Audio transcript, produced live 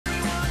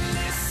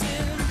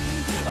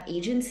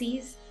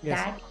agencies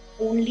that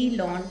only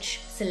launch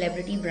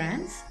celebrity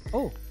brands.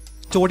 Oh,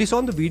 so what you saw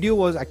in the video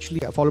was actually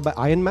followed by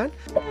Iron Man.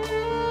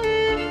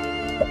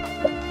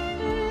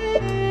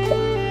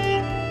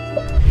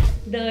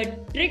 The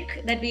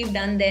trick that we've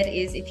done there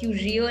is, if you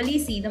really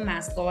see the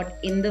mascot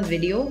in the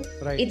video,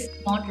 it's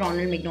not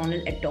Ronald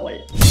McDonald at all.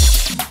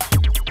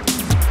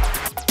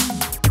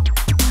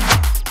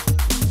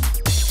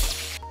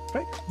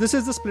 Right. This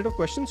is the split of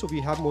questions. So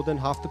we have more than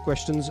half the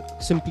questions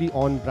simply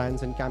on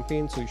brands and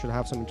campaigns. So you should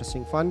have some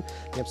interesting fun.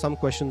 We have some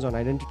questions on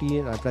identity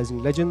and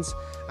advertising legends,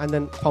 and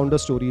then founder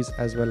stories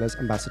as well as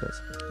ambassadors.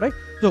 Right.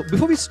 So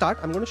before we start,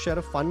 I'm going to share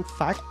a fun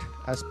fact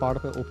as part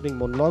of an opening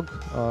monologue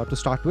to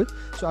start with.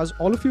 So as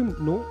all of you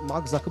know,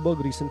 Mark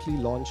Zuckerberg recently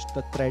launched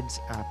the Threads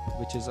app,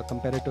 which is a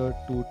competitor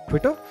to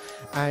Twitter.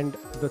 And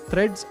the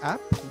Threads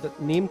app, the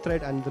name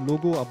Thread and the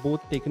logo are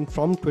both taken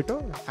from Twitter.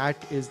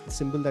 @ is the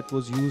symbol that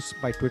was used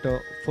by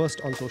Twitter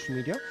first on social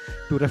media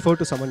to refer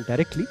to someone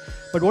directly.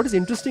 But what is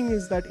interesting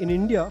is that in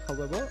India,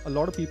 however, a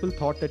lot of people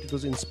thought that it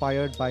was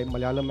inspired by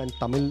Malayalam and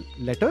Tamil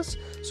letters.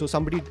 So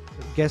somebody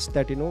guessed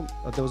that,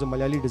 there was a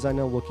Malayali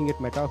designer working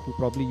at Meta who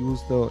probably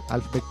used the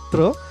alphabet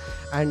Thra,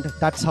 and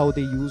that's how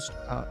they used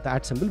the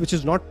 @ symbol, which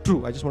is not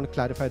true. I just want to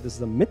clarify this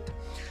is a myth.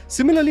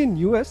 Similarly, in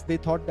US, they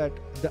thought that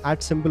the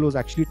 @ symbol was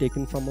actually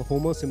taken from a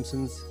Homer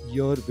Simpson's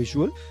year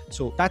visual.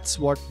 So that's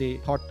what they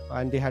thought,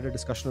 and they had a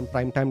discussion on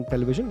primetime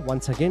television.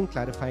 Once again,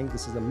 clarifying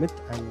this is a myth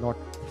and not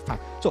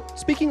fact. So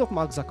speaking of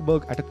Mark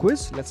Zuckerberg at a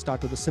quiz, let's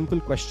start with a simple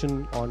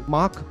question on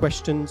Mark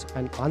questions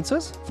and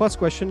answers. First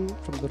question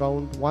from the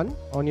round 1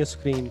 on your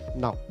screen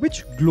now.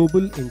 Which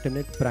global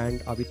internet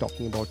brand are we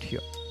talking about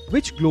here?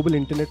 Which global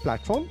internet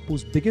platform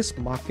whose biggest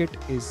market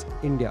is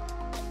India?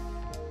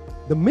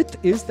 The myth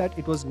is that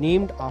it was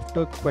named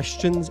after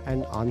questions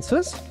and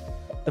answers.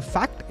 The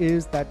fact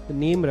is that the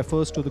name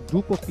refers to the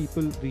group of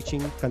people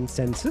reaching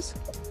consensus.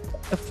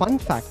 The fun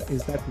fact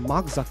is that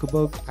Mark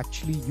Zuckerberg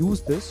actually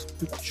used this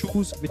to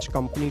choose which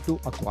company to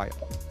acquire.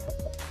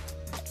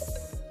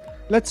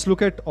 Let's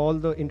look at all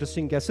the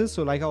interesting guesses.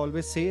 So like I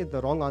always say,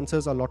 the wrong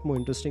answers are a lot more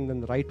interesting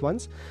than the right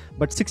ones.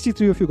 But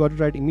 63 of you got it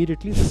right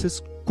immediately. This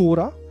is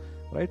Quora.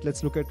 Right,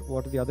 let's look at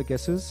what are the other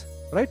guesses.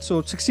 Right,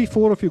 so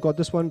 64 of you got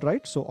this one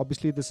right. So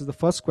obviously this is the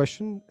first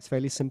question. It's a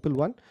fairly simple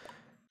one.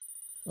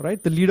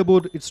 Right, the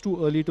leaderboard, it's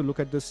too early to look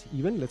at this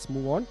even. Let's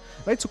move on.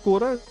 Right, so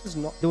Quora is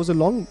not, there was a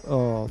long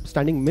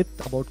standing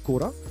myth about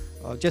Quora.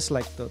 Just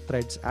like the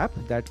Threads app,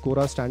 that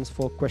Quora stands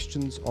for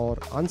questions or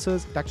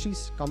answers. It actually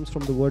comes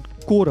from the word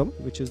quorum,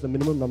 which is the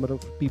minimum number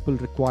of people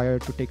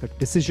required to take a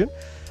decision.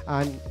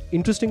 And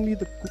interestingly,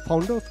 the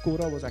founder of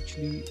Quora was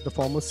actually the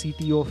former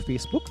CTO of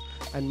Facebook,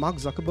 and Mark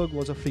Zuckerberg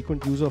was a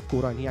frequent user of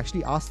Quora, and he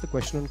actually asked the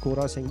question on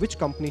Quora saying, which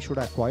company should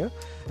I acquire?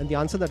 And the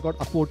answer that got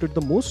upvoted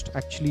the most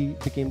actually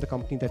became the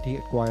company that he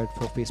acquired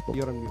for Facebook.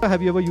 You're on mute.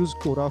 Have you ever used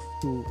Quora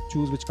to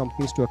choose which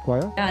companies to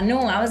acquire? No,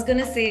 I was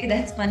gonna say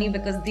that's funny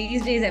because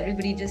these days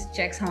everybody just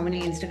checks how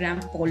many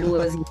Instagram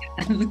followers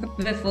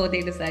before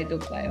they decide to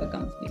acquire a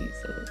company.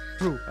 So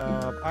true.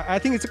 I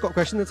think it's a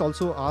question that's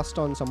also asked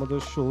on some of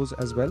those shows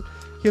as well.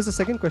 Here's the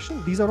second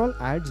question. These are all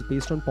ads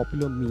based on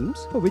popular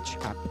memes. For which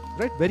app?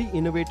 Right? Very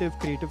innovative,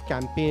 creative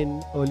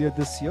campaign earlier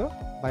this year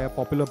by a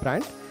popular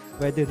brand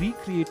where they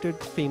recreated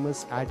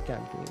famous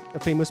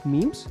famous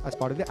memes as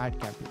part of the ad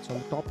campaign. So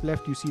on the top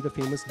left, you see the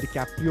famous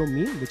DiCaprio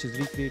meme, which is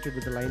recreated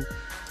with the line,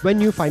 "When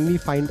you finally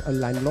find a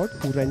landlord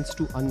who rents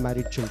to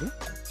unmarried children."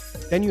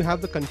 Then you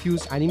have the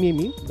confused anime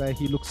meme where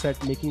he looks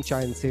at making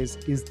chai and says,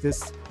 "Is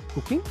this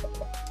cooking?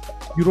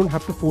 You don't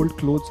have to fold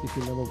clothes if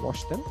you never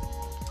wash them."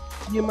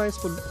 EMIs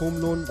for home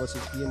loan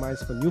versus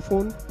EMIs for new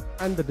phone,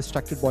 and the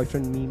distracted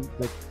boyfriend meme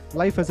with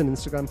life as an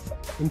Instagram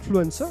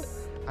influencer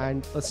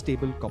and a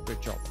stable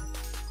corporate job.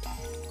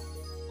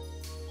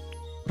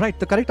 Right,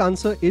 the correct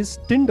answer is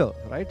Tinder,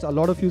 right? So a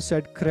lot of you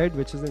said Cred,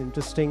 which is an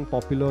interesting,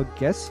 popular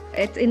guess.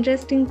 It's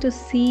interesting to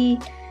see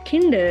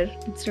Kinder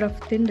instead of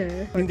Tinder.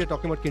 I think they're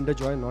talking about Kinder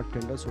Joy, not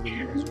Tinder, so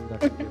we'll assume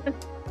that.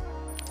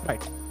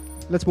 Right.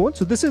 Let's move on.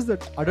 So this is the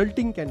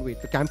Adulting Can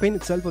Wait. The campaign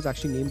itself was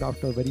actually named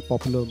after a very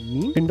popular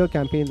meme Tinder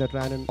campaign that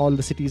ran in all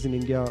the cities in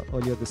India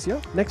earlier this year.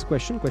 Next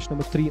question, question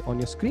number 3 on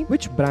your screen.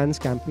 Which brand's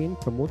campaign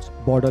promotes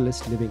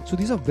borderless living? So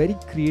these are very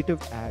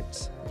creative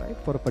ads, right,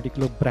 for a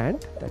particular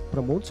brand that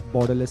promotes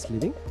borderless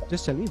living.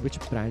 Just tell me which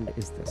brand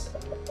is this?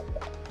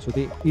 So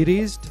they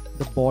erased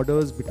the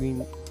borders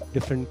between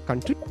different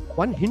countries.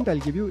 One hint I'll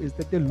give you is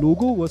that their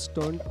logo was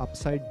turned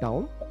upside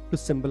down to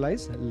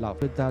symbolize love.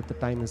 With that, the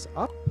time is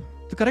up.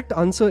 The correct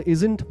answer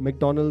isn't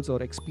McDonald's or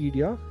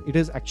Expedia. It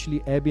is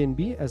actually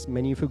Airbnb, as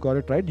many of you got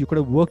it right. You could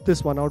have worked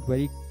this one out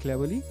very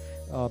cleverly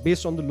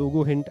based on the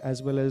logo hint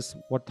as well as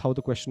how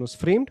the question was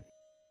framed.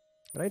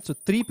 right? So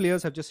 3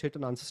 players have just hit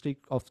an answer streak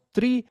of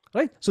 3,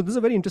 right? So this is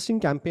a very interesting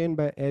campaign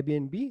by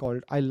Airbnb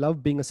called I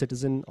Love Being a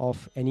Citizen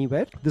of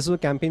Anywhere. This is a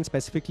campaign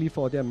specifically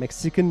for their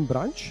Mexican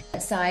branch.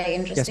 Sai,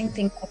 interesting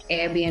thing about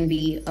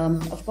Airbnb.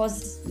 Of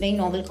course, very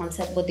novel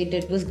concept. What they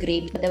did was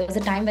great. But there was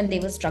a time when they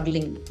were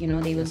struggling.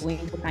 They were going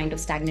through kind of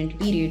stagnant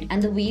period.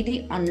 And the way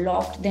they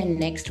unlocked their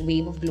next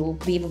wave of growth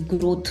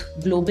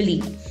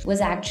globally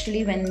was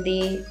actually when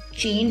they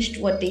changed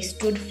what they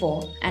stood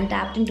for and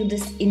tapped into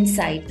this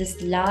insight,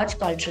 this large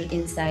cultural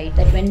insight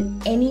that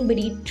when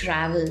anybody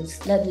travels,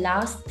 the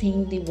last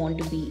thing they want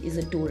to be is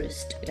a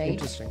tourist, right?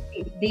 Interesting.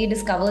 They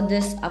discovered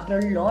this after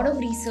a lot of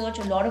research,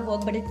 a lot of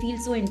work, but it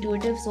feels so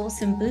intuitive, so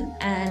simple.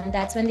 And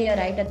that's when they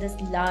arrived at this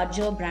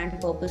larger brand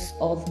purpose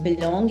of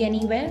belong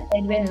anywhere.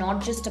 And we're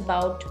not just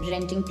about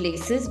renting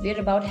places, we're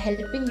about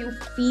helping you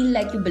feel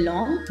like you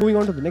belong. Moving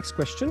on to the next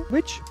question.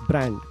 Which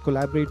brand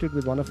collaborated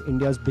with one of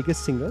India's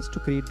biggest singers to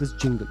create this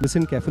jingle?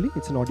 Listen carefully,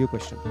 it's an audio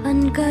question.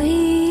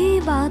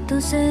 अनकही बातों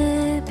से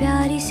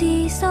प्यारी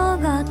सी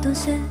सौगातों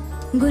से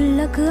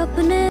गुल्लक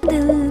अपने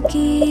दिल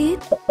की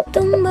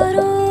तुम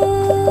भरो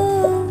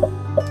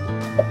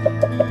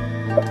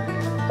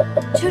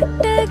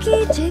छुट्टे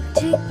की झिक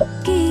झिक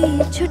की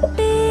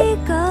छुट्टी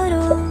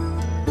करो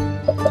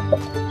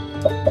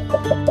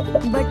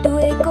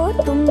बटुए को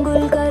तुम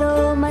गुल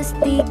करो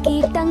मस्ती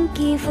की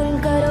टंकी फुल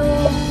करो.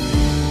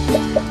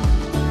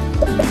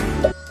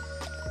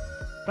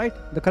 Right,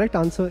 the correct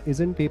answer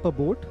isn't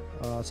Paperboat.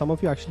 Some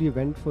of you actually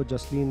went for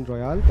Jasleen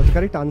Royale, but the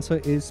correct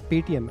answer is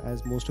Paytm,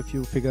 as most of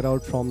you figure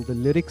out from the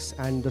lyrics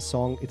and the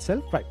song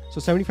itself. Right, so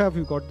 75 of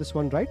you got this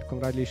one right.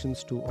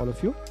 Congratulations to all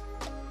of you.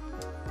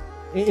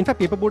 In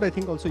fact, Paperboat I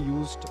think also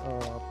used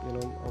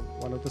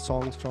one of the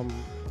songs from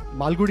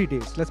Malgudi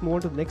days. Let's move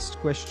on to the next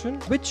question.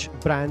 Which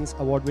brand's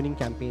award-winning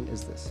campaign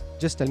is this?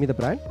 Just tell me the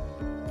brand.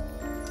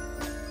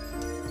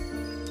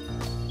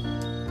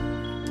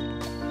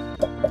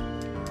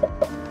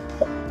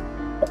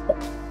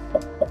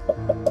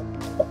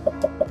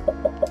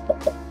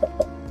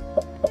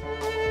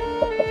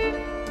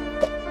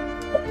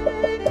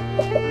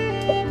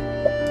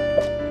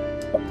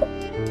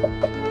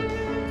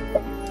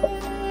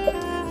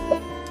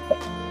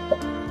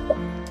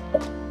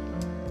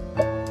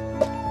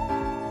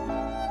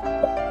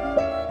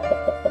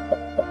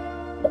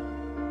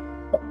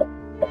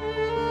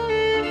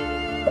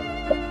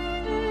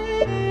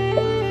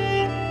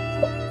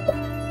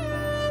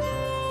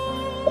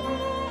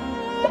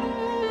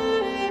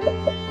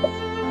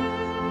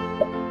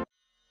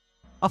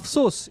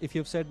 Afsos, if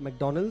you've said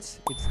McDonald's,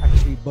 it's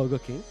actually Burger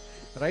King,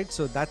 right?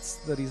 So that's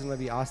the reason why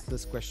we asked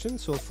this question.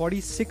 So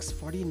 46,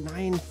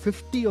 49,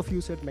 50 of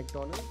you said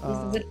McDonald's. This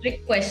is a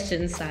trick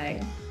question,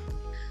 Sai.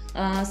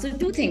 So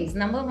 2 things.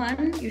 Number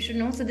 1, you should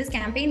know, so this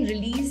campaign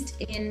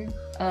released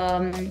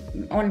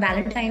on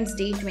Valentine's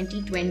Day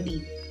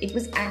 2020. It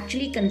was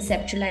actually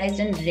conceptualized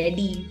and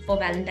ready for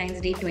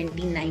Valentine's Day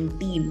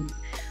 2019.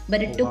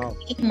 But it took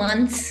 8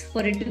 months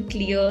for it to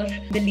clear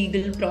the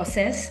legal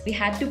process. We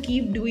had to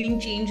keep doing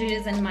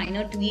changes and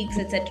minor tweaks,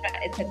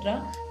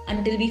 etc.,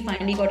 until we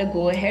finally got a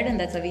go-ahead, and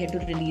that's why we had to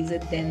release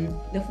it then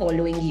the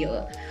following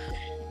year.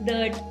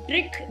 The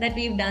trick that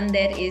we've done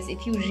there is,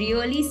 if you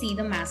really see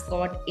the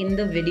mascot in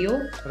the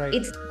video,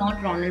 it's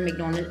not Ronald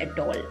McDonald at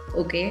all.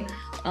 Okay,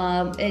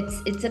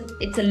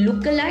 it's a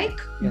look-alike,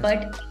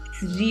 but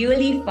it's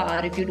really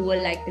far if you do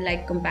a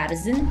like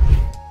comparison.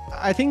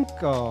 I think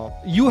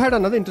you had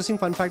another interesting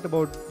fun fact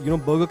about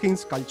Burger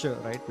King's culture,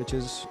 right, which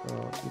is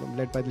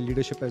led by the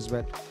leadership as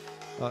well.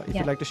 If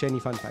you'd like to share any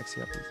fun facts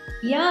here, please.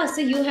 Yeah,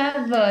 so you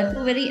have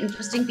 2 very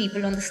interesting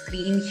people on the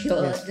screen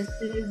here. Yes. This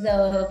is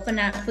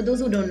for those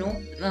who don't know,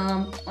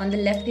 on the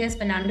left here is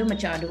Fernando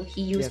Machado.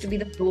 He used to be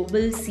the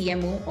global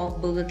CMO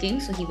of Burger King,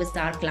 so he was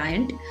our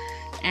client.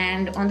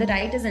 And on the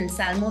right is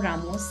Anselmo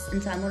Ramos.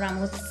 Anselmo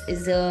Ramos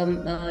is a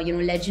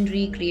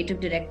legendary creative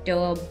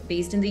director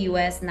based in the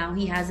US. Now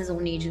he has his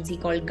own agency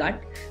called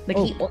Gut, but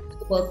he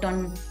also worked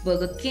on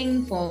Burger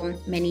King for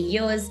many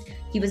years.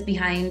 He was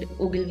behind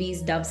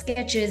Ogilvy's Dove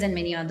sketches and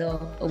many other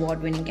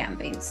award-winning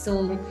campaigns.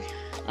 So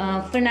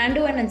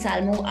Fernando and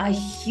Anselmo are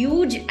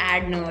huge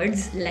ad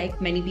nerds, like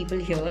many people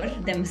here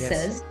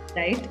themselves,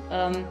 right?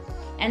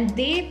 And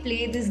they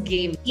play this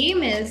game.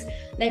 Game is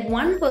like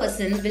one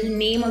person will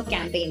name a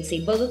campaign,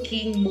 say Burger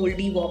King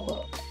Moldy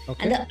Whopper.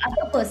 And the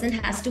other person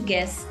has to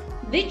guess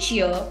which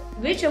year,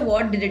 which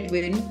award did it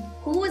win,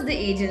 who was the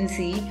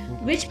agency,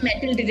 which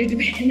medal did it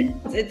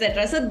win,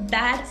 etc. So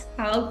that's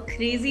how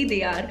crazy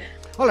they are.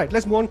 All right,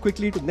 let's move on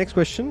quickly to the next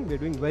question. We're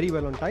doing very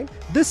well on time.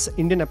 This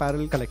Indian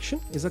apparel collection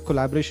is a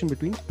collaboration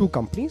between 2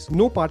 companies.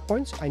 No part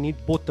points. I need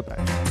both the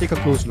brands. Take a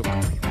close look.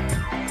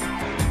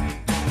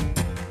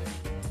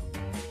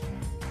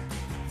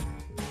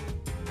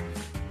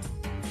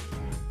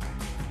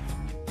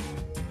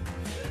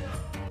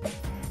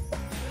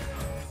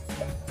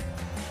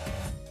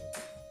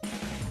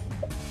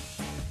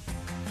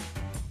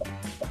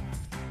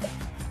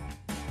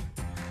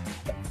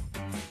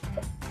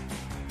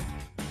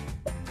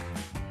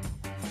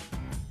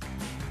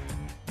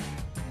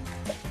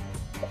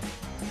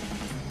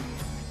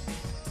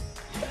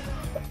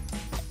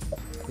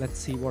 Let's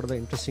see what are the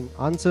interesting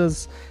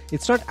answers.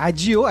 It's not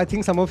Ajio. I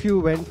think some of you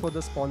went for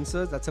the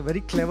sponsors. That's a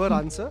very clever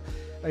answer.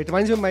 It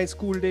reminds me of my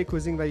school day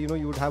quizzing where, you know,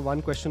 you would have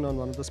one question on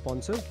one of the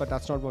sponsors, but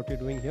that's not what you're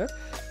doing here.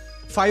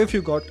 5 of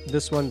you got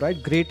this one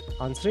right. Great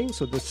answering.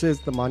 So this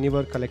is the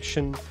Manyavar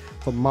collection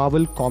for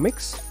Marvel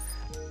Comics.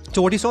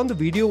 So what you saw in the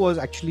video was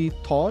actually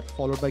Thor,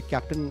 followed by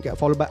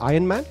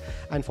Iron Man,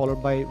 and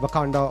followed by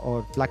Wakanda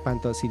or Black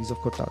Panther series of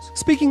kurtas.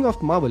 Speaking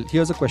of Marvel,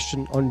 here's a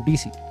question on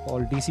DC. For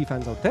all DC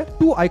fans out there.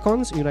 2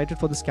 icons united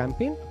for this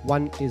campaign.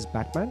 One is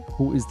Batman.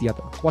 Who is the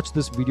other? Watch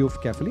this video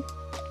carefully.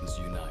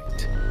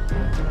 Unite.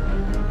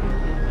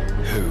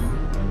 Who?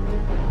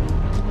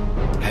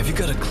 Have you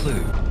got a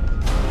clue?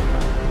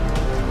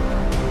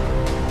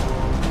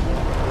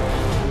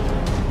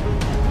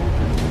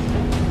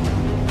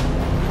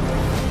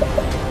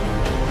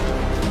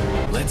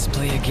 Let's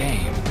play a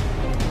game.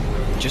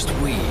 Just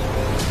we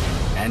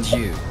and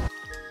you.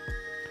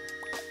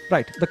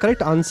 Right. The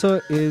correct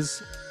answer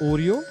is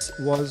Oreo.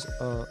 Was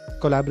a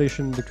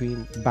collaboration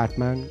between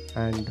Batman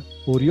and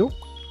Oreo.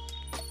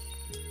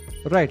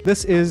 Right.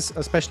 This is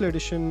a special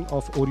edition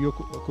of Oreo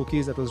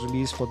cookies that was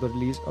released for the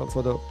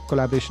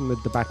collaboration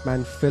with the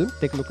Batman film.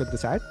 Take a look at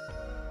this ad.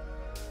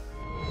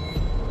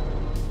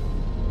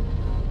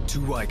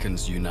 2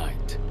 icons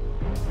unite.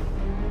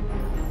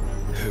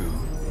 Who?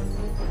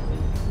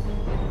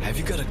 Have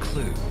you got a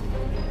clue?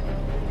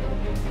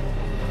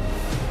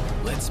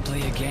 Let's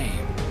play a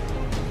game.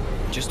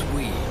 Just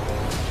we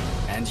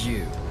and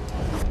you.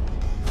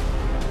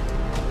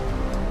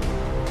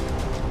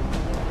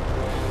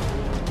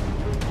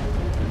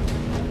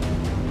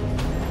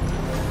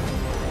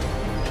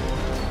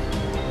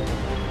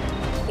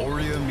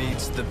 Oreo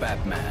meets the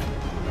Batman,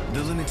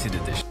 the limited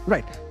edition.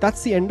 Right,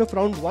 that's the end of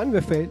round 1.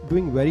 We're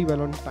doing very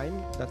well on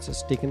time. That's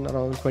just taken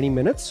around 20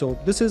 minutes. So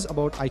this is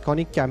about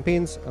iconic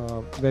campaigns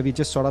where we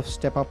just sort of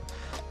step up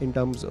in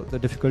terms of the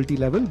difficulty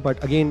level.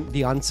 But again,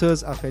 the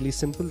answers are fairly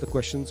simple. The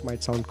questions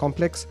might sound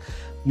complex.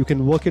 You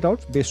can work it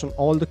out based on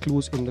all the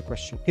clues in the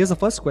question. Here's the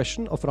first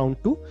question of round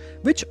 2.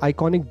 Which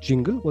iconic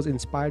jingle was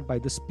inspired by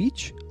the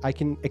speech? I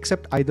can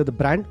accept either the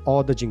brand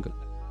or the jingle.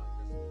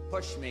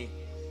 Push me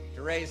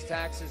to raise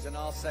taxes and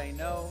I'll say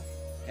no.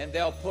 And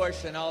they'll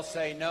push and I'll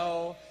say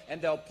no,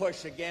 and they'll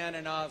push again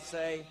and I'll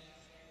say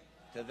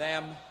to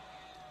them,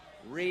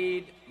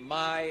 read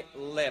my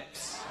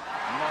lips,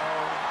 no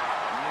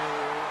new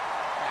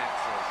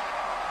taxes.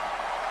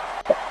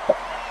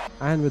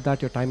 And with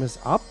that, your time is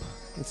up.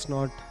 It's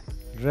not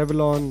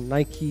Revlon,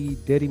 Nike,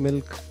 Dairy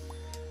Milk.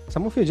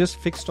 Some of you are just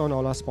fixed on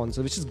all our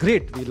sponsors, which is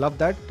great. We love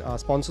that. Our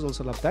sponsors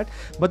also love that.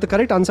 But the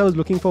correct answer I was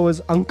looking for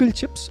was Uncle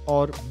Chips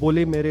or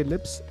Bole Mere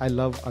Lips. I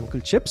love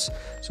Uncle Chips.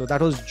 So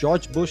that was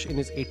George Bush in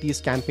his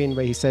 80s campaign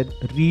where he said,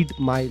 read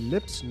my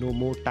lips, no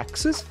more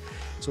taxes.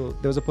 So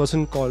there was a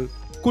person called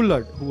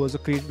Kullard, who was a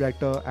creative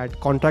director at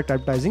Contract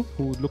Advertising,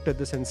 who looked at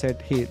this and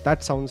said, hey,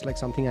 that sounds like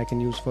something I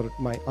can use for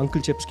my Uncle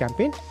Chips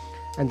campaign.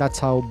 And that's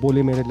how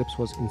Bole Mere Lips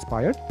was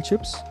inspired.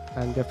 Chips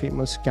and their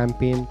famous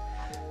campaign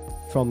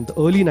from the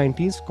early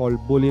 90s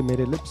called Bole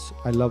Mere Lips,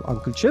 I love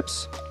Uncle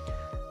Chips.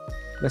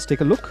 Let's take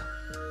a look.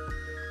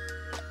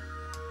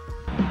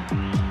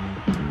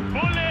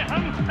 Bole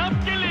hum sab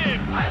ke liye.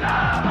 I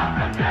love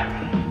Uncle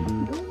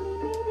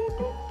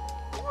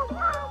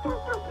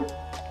Chips.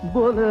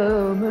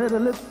 Bole mere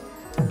lips.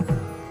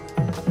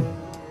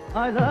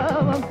 I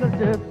love Uncle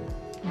Chips.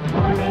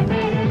 Bole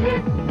mere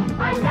lips.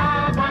 I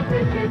love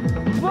Uncle Chips.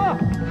 Wah,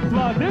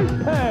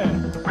 स्वादिष्ट hai.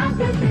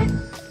 Uncle Chips.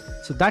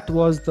 So that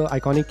was the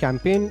iconic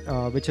campaign,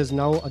 which has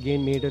now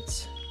again made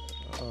its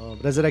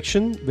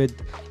resurrection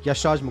with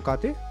Yashraj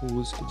Mukate,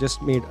 who's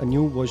just made a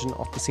new version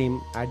of the same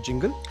ad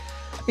jingle.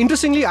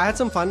 Interestingly, I had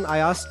some fun. I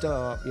asked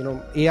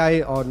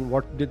AI on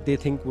what did they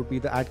think would be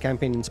the ad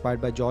campaign inspired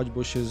by George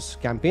Bush's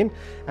campaign,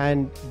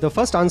 and the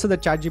first answer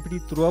that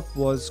ChatGPT threw up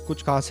was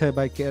Kuch Khas Hai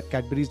by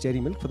Cadbury's Dairy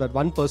Milk. For that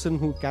one person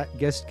who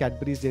guessed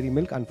Cadbury's Dairy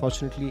Milk,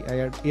 unfortunately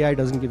AI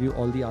doesn't give you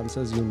all the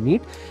answers you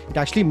need. It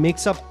actually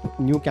makes up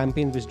new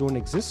campaigns which don't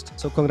exist.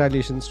 So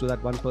congratulations to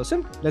that one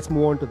person. Let's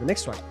move on to the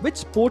next one. Which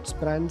sports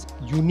brand's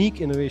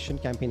unique innovation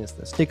campaign is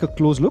this? Take a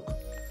close look.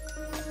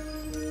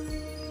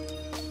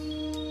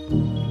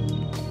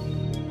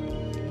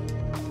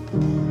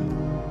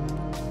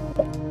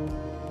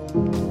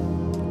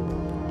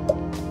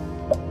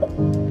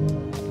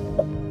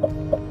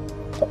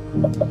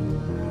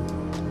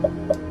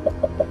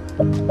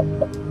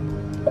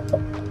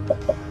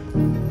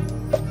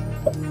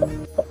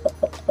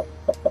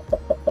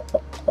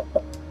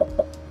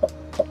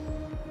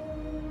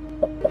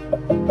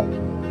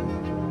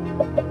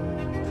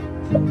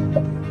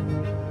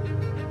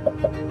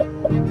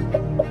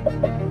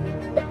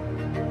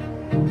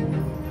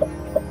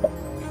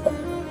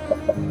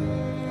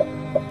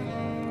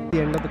 The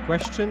end of the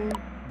question.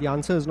 The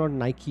answer is not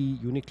Nike,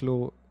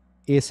 Uniqlo,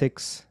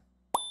 Asics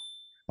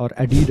or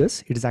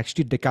Adidas. It is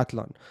actually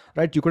Decathlon,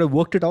 right? You could have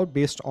worked it out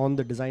based on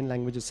the design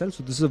language itself.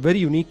 So this is a very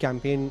unique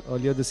campaign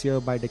earlier this year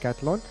by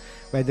Decathlon,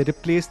 where they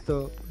replaced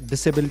the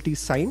disability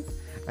sign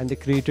and they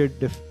created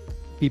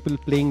people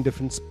playing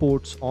different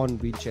sports on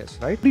wheelchairs,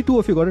 right? 32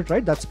 of you got it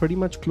right. That's pretty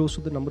much close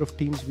to the number of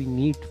teams we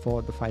need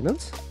for the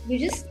finals. You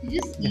just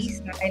see,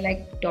 I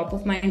like top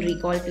of mind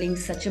recall playing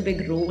such a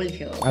big role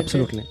here.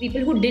 Absolutely.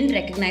 People who didn't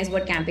recognize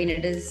what campaign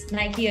it is,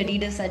 Nike,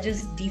 Adidas are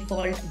just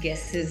default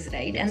guesses,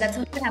 right? And that's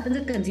what happens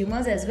with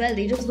consumers as well.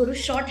 They just go to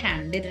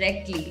shorthand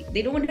directly.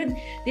 They don't want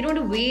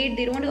to wait.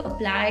 They don't want to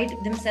apply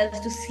it themselves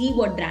to see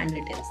what brand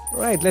it is.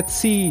 Right. Let's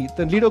see.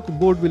 The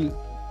leaderboard will.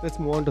 Let's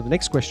move on to the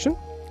next question.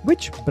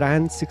 Which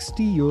brand's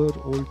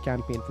 60-year-old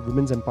campaign for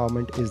women's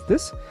empowerment is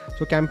this?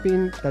 So,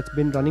 campaign that's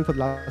been running for the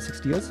last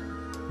 60 years.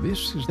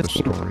 This is the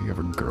story of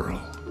a girl.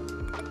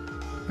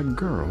 A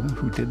girl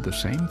who did the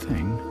same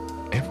thing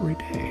every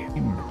day.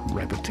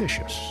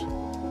 Repetitious,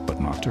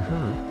 but not to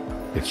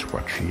her. It's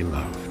what she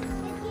loved.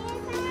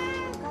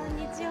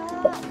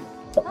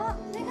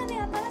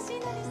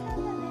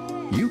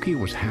 Yuki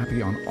was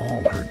happy on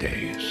all her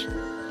days,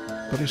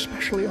 but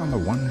especially on the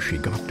one she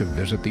got to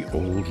visit the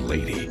old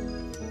lady,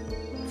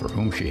 for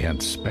whom she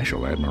had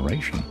special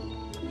admiration.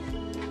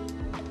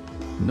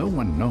 No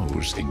one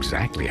knows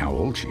exactly how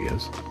old she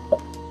is.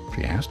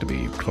 She has to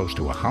be close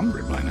to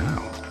 100 by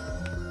now.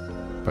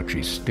 But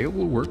she still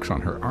works on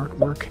her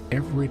artwork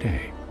every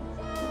day.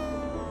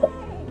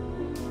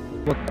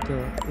 What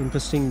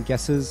interesting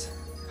guesses?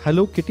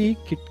 Hello Kitty,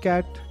 Kit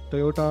Kat,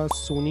 Toyota,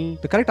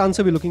 Sony. The correct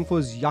answer we're looking for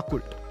is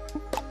Yakult.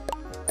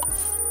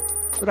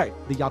 Right,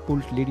 the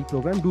Yakult Lady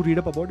program. Do read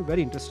up about it.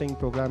 Very interesting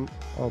program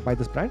by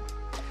this brand.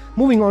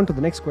 Moving on to the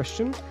next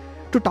question.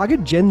 To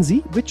target Gen Z,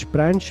 which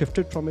brand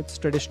shifted from its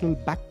traditional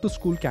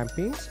back-to-school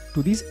campaigns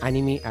to these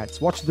anime ads?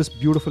 Watch this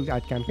beautiful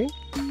ad campaign.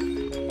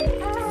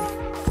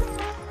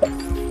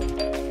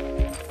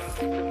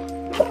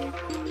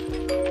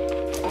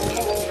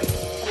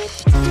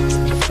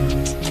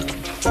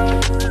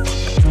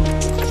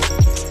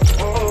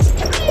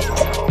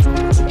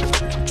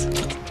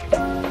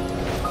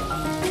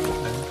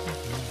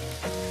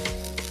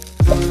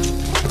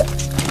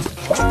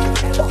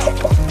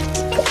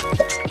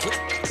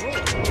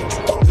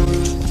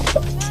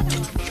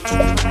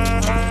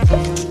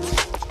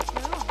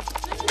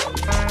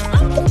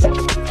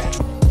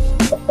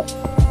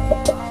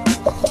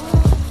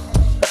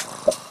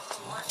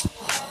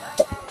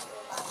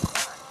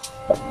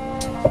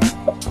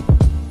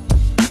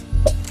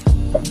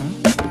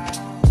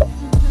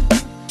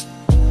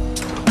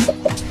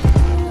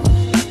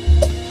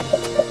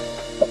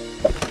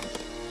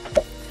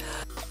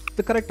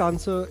 The correct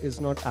answer is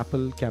not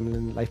Apple,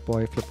 Camlin,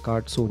 Lifebuoy,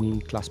 Flipkart,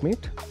 Sony,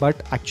 Classmate,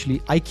 but actually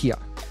IKEA,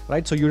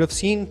 right? So you'd have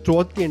seen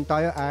throughout the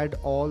entire ad,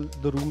 all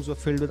the rooms were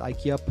filled with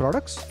IKEA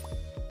products.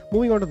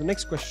 Moving on to the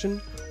next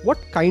question. What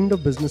kind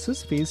of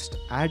businesses faced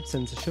ad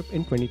censorship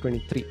in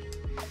 2023?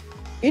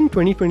 In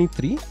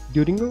 2023,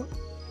 during a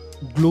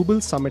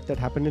global summit that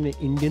happened in an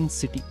Indian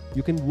city,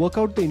 you can work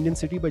out the Indian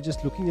city by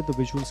just looking at the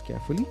visuals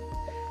carefully.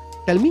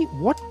 Tell me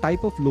what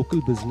type of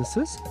local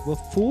businesses were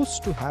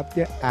forced to have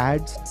their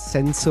ads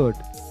censored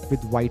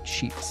with white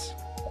sheets.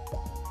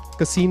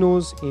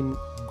 Casinos in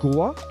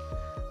Goa,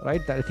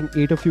 right? I think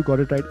 8 of you got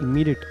it right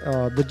immediate.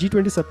 The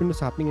G20 summit was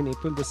happening in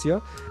April this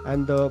year,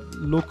 and the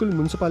local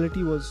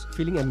municipality was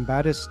feeling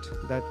embarrassed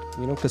that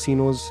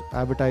casinos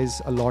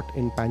advertise a lot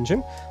in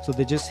Panjim, so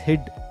they just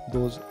hid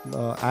those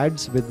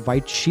ads with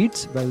white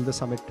sheets while the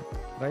summit,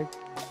 right?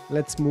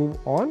 Let's move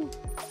on.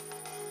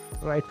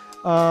 Right.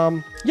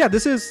 Yeah,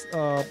 this is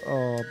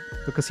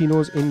the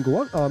casinos in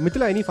Goa.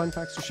 Mithila, any fun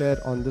facts to share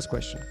on this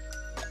question?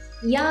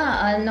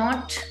 Yeah,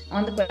 not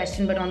on the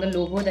question, but on the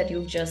logo that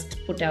you've just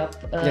put up.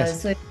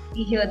 Yes. So if you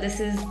see here, this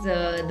is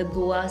the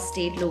Goa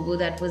state logo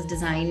that was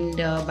designed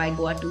by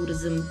Goa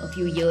Tourism a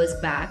few years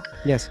back.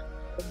 Yes.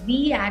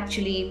 We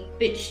actually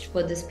pitched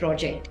for this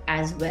project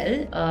as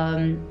well.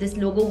 This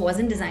logo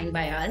wasn't designed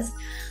by us,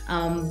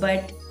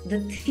 but the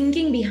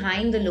thinking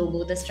behind the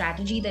logo, the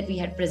strategy that we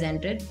had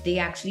presented, they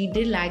actually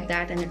did like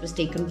that, and it was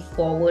taken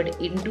forward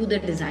into the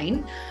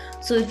design.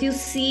 So if you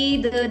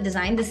see the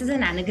design, this is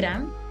an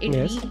anagram. It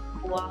reads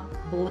Goa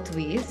both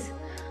ways.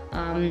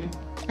 And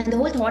the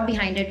whole thought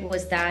behind it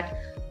was that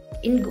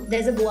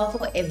there's a Goa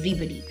for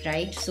everybody,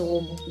 right? So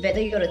whether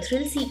you're a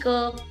thrill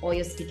seeker or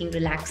you're seeking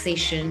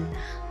relaxation,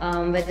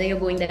 whether you're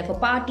going there for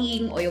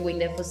partying or you're going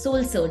there for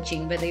soul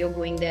searching, whether you're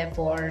going there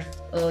for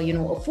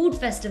a food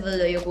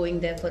festival or you're going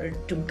there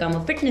to become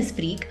a fitness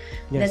freak,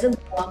 there's a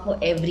Goa for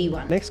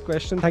everyone. Next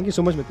question. Thank you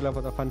so much, Mithila,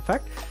 for the fun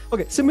fact.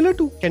 Okay, similar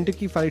to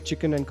Kentucky Fried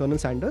Chicken and Colonel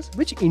Sanders,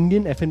 which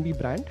Indian F&B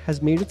brand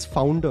has made its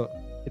founder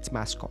its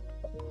mascot?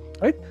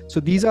 Right? So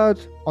these are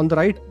on the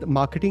right, the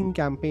marketing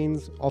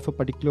campaigns of a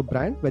particular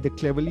brand where they're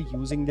cleverly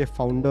using their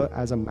founder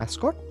as a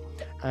mascot.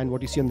 And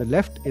what you see on the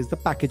left is the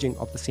packaging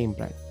of the same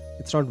brand.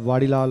 It's not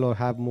Vadilal or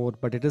Have More,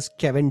 but it is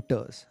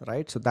Keventers,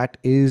 right? So that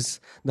is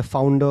the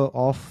founder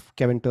of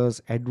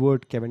Keventers,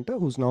 Edward Keventer,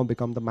 who's now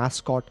become the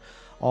mascot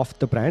of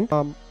the brand.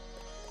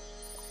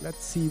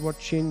 Let's see what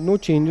change. No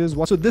changes.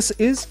 So this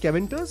is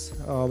Keventers,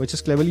 which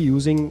is cleverly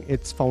using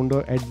its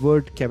founder,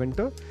 Edward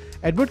Keventer.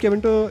 Edward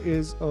Keventer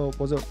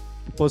was a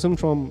person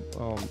from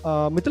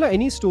Mithila,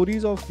 any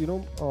stories of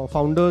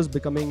founders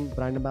becoming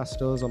brand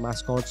ambassadors or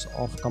mascots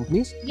of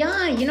companies? Yeah,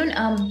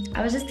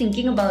 I was just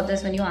thinking about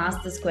this when you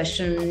asked this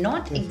question.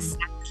 Not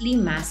exactly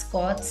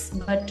mascots,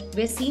 but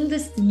we're seeing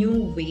this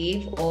new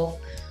wave of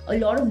a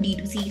lot of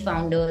D2C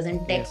founders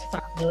and tech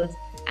founders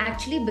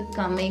actually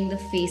becoming the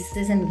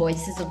faces and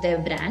voices of their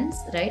brands,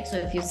 right? So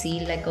if you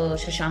see like a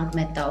Shashank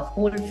Mehta of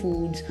Whole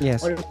Foods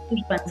or a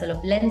Bansal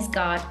of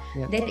Lenskart,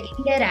 they're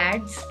in their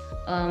ads.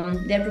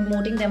 They're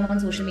promoting them on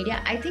social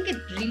media. I think it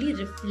really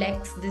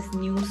reflects this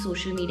new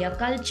social media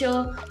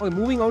culture. Okay,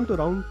 moving on to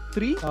round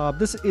 3.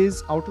 This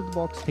is out of the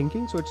box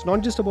thinking. So it's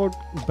not just about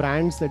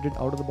brands that did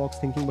out of the box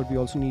thinking, but we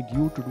also need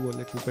you to do a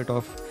little bit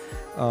of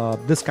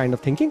this kind of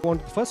thinking. On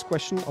to the first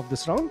question of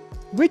this round.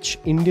 Which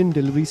Indian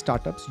delivery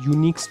startup's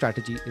unique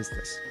strategy is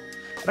this?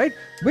 Right?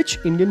 Which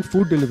Indian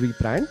food delivery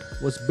brand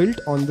was built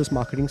on this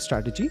marketing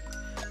strategy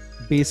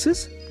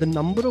basis the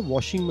number of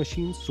washing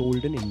machines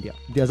sold in India?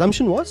 The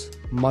assumption was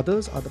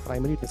mothers are the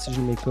primary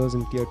decision makers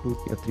in tier 2,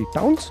 tier 3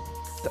 towns.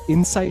 The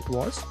insight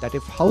was that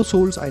if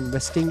households are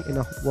investing in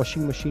a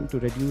washing machine to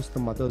reduce the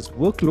mother's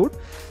workload,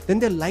 then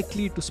they're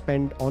likely to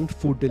spend on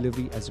food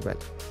delivery as well.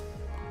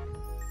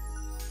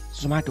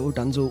 Zomato,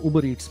 Dunzo,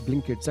 Uber Eats,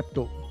 Blinkit,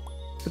 Zepto.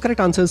 The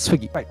correct answer is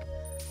Swiggy. Right.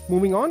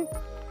 Moving on.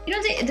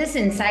 This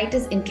insight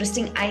is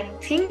interesting. I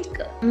think,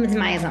 it's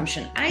my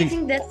assumption, I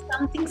think there's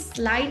something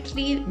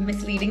slightly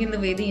misleading in the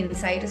way the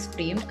insight is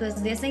framed,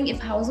 because they're saying if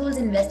households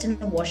invest in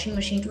a washing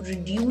machine to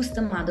reduce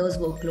the mother's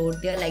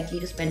workload, they're likely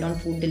to spend on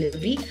food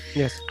delivery.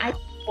 Yes.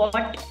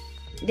 What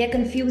they're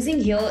confusing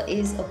here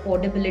is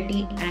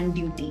affordability and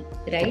duty,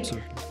 right?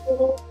 Absolutely.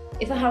 So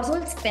if a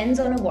household spends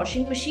on a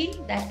washing machine,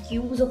 that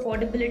cues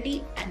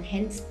affordability and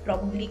hence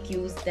probably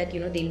cues that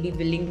they'll be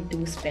willing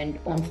to spend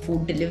on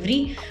food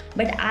delivery.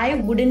 But I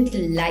wouldn't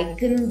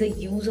liken the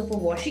use of a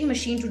washing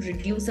machine to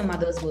reduce a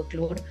mother's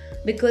workload,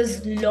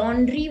 because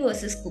laundry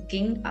versus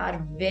cooking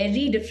are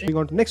very different. Moving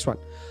on to the next one.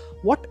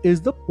 What is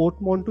the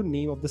portmanteau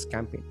name of this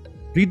campaign?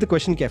 Read the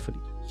question carefully.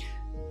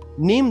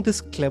 Name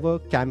this clever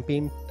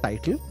campaign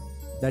title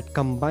that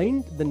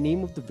combined the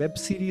name of the web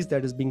series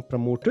that is being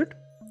promoted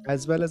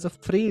as well as a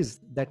phrase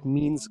that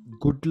means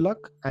good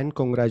luck and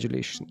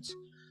congratulations.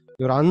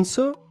 Your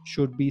answer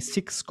should be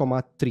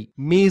 6,3.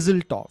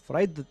 Maisel-Toff,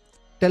 right? The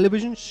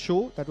television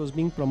show that was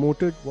being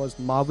promoted was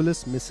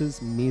Marvelous Mrs.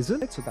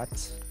 Maisel. Right? So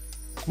that's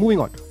moving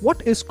on.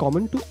 What is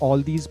common to all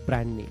these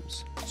brand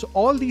names? So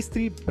all these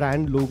 3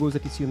 brand logos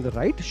that you see on the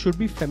right should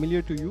be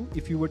familiar to you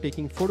if you were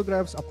taking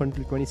photographs up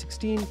until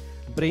 2016,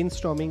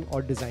 brainstorming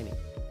or designing.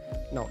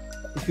 Now,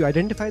 if you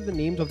identify the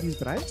names of these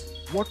brands,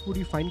 what would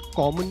you find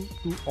common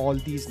to all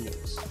these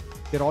names?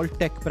 They're all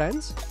tech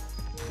brands,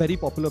 very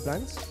popular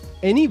brands.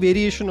 Any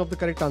variation of the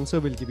correct answer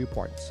will give you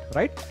points,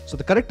 right? So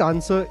the correct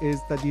answer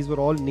is that these were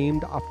all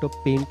named after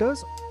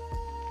painters.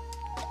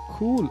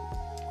 Cool.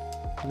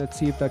 Let's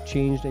see if that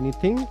changed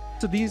anything.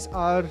 So these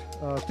are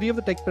 3 of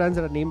the tech brands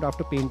that are named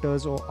after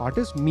painters or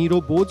artists.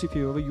 Miro boards, if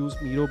you ever use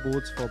Miro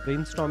boards for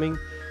brainstorming,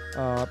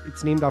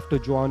 it's named after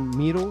Joan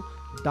Miro.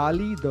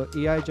 DALL-E, the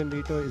AI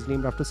generator, is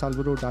named after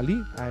Salvador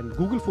Dali, and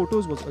Google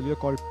Photos was earlier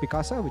called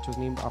Picasa, which was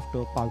named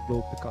after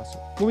Pablo Picasso.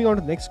 Moving on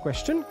to the next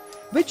question.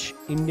 Which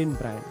Indian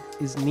brand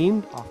is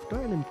named after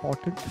an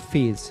important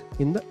phase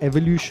in the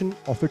evolution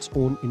of its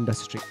own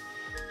industry?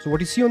 So what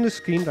you see on the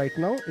screen right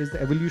now is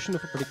the evolution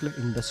of a particular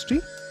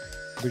industry.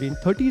 Between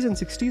 30s and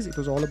 60s, it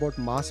was all about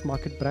mass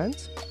market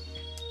brands.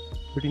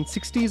 Between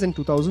 60s and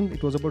 2000,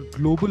 it was about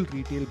global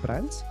retail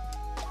brands.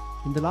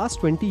 In the last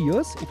 20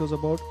 years, it was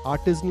about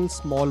artisanal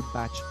small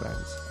batch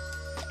brands.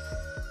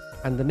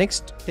 And the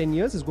next 10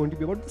 years is going to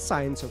be about the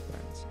science of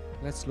brands.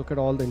 Let's look at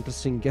all the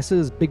interesting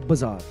guesses. Big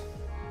Bazaar,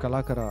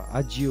 Kalakara,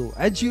 Ajio.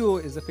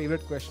 Ajio is a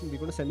favorite question. We're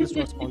going to send this to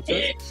our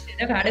sponsors.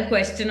 I've had a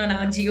question on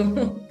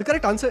Ajio. The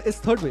correct answer is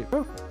third wave.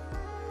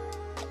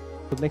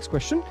 The next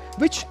question.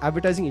 Which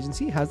advertising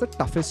agency has the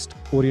toughest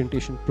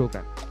orientation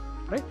program?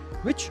 Right?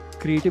 Which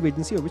creative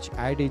agency or which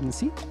ad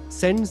agency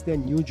sends their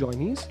new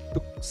joinees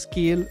to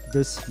scale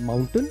this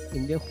mountain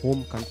in their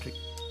home country?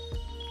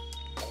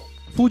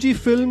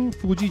 Fujifilm,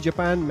 Fuji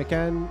Japan,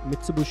 McCann,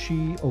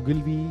 Mitsubishi,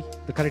 Ogilvy.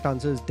 The correct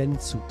answer is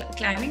Dentsu.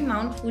 Climbing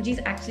Mount Fuji is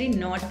actually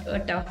not a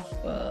tough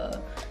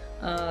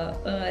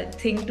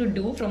thing to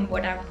do from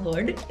what I've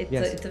heard.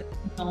 It's a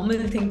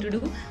normal thing to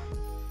do.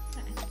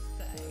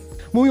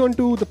 Moving on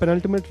to the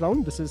penultimate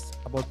round. This is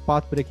about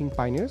path-breaking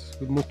pioneers.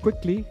 We'll move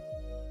quickly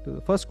to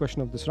the first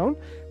question of this round.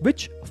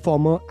 Which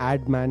former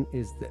ad man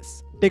is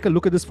this? Take a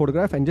look at this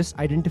photograph and just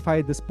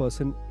identify this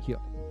person here,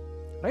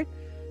 right?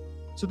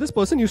 So this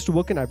person used to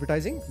work in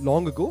advertising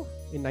long ago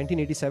in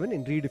 1987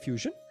 in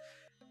rediffusion.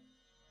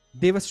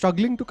 They were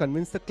struggling to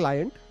convince the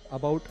client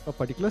about a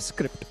particular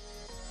script,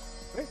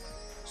 right?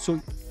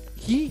 So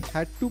he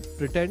had to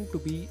pretend to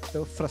be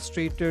the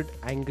frustrated,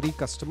 angry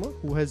customer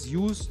who has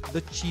used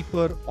the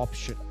cheaper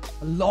option.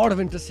 A lot of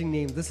interesting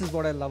names. This is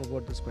what I love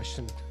about this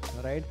question,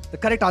 all right? The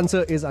correct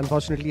answer is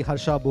unfortunately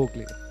Harsha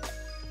Bhogle.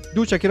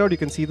 Do check it out. You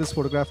can see this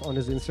photograph on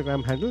his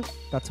Instagram handle.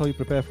 That's how you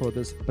prepare for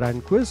this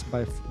brand quiz,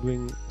 by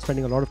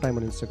spending a lot of time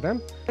on Instagram.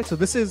 Right, so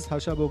this is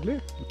Harsha Bogle.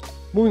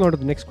 Moving on to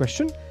the next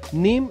question.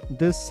 Name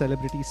this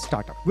celebrity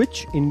startup.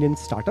 Which Indian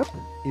startup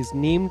is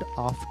named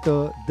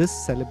after this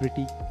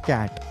celebrity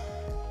cat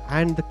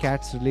and the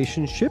cat's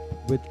relationship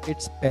with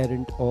its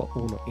parent or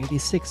owner?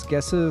 86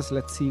 guesses.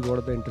 Let's see what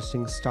are the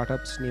interesting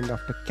startups named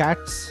after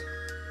cats.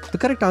 The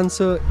correct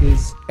answer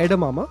is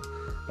Edamama.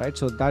 Right,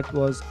 so that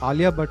was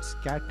Alia Bhatt's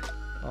cat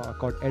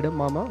called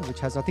Edamama, which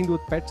has nothing to do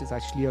with pets. It's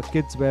actually a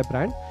kids wear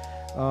brand,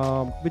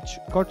 which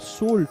got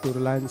sold to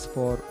Reliance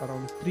for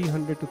around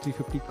 300 to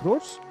 350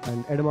 crores.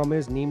 And Edamama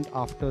is named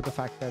after the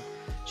fact that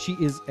she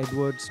is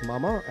Edward's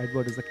mama.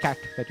 Edward is the cat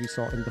that we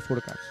saw in the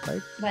photographs,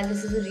 right? Well,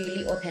 this is a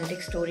really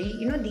authentic story.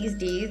 You know, these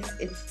days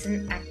it's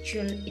an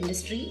actual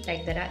industry.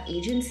 Like, there are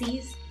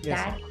agencies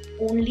that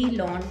only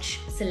launch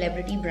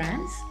celebrity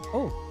brands.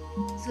 Oh.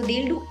 So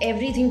they'll do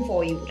everything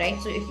for you, right?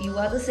 So if you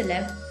are the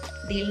celeb,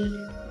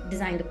 they'll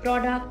design the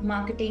product,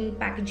 marketing,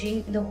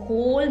 packaging, the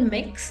whole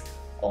mix.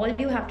 All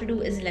you have to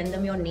do is lend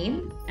them your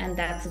name, and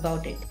that's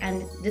about it.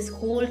 And this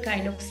whole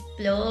kind of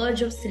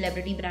splurge of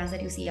celebrity brands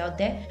that you see out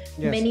there,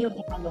 many of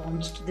them are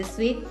launched this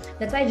way.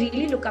 That's why I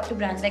really look up to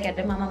brands like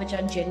Edamama, which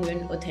are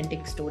genuine,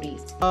 authentic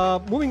stories.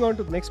 Moving on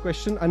to the next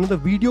question, another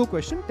video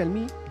question. Tell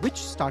me, which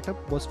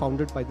startup was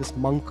founded by this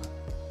monk?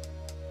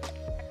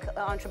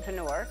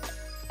 Entrepreneur.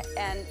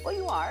 And, well,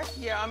 you are.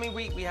 Yeah, I mean,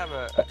 we have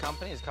a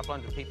company. There's a couple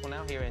hundred people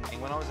now here.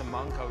 When I was a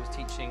monk, I was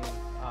teaching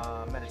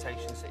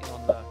meditation sitting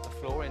on the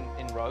floor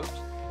in robes.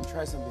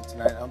 Try something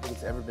tonight. I don't think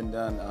it's ever been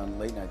done on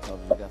late night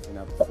television, definitely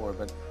not before.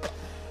 But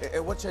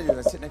what should I do? Can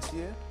I sit next to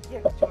you? Yeah,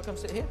 do you want to come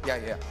sit here?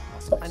 Yeah.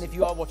 And if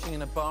you are watching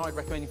in a bar, I'd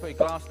recommend you put your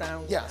glass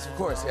down. Yes, of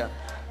course, yeah.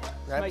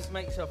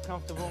 Make yourself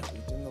comfortable.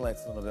 Dim the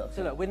lights a little bit.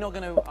 So look, we're not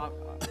going to...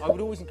 I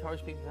would always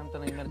encourage people who haven't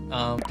done any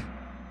meditation.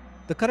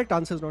 The correct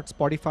answer is not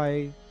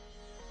Spotify,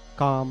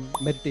 Calm,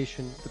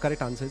 meditation. The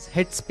correct answer is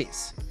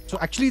Headspace. So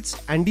actually it's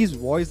Andy's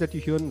voice that you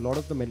hear in a lot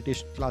of the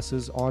meditation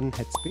classes on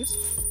Headspace.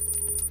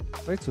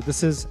 Right, so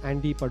this is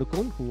Andy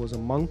Padukone, who was a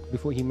monk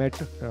before he met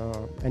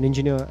an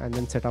engineer and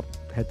then set up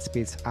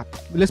Headspace app.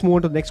 Let's move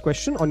on to the next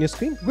question on your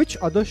screen. Which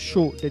other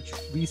show did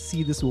we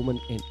see this woman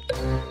in?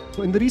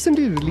 So in the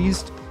recently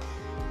released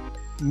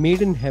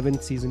Made in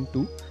Heaven Season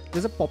 2,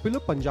 there's a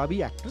popular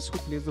Punjabi actress who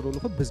plays the role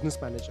of a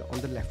business manager on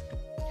the left.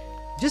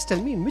 Just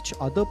tell me, in which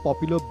other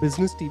popular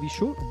business TV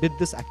show did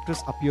this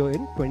actress appear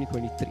in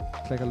 2023?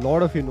 It's like a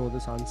lot of you know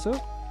this answer.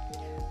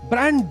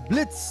 Brand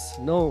Blitz.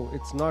 No,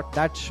 it's not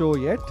that show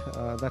yet.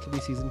 That'll be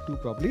season 2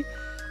 probably.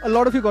 A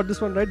lot of you got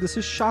this one right. This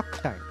is Shark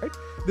Tank, right?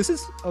 This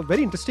is a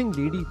very interesting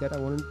lady that I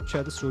want to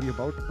share the story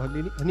about. Her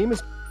name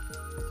is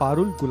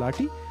Parul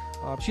Gulati.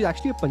 She's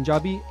actually a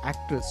Punjabi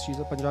actress. She's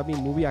a Punjabi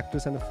movie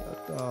actress and a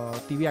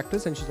TV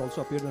actress, and she's also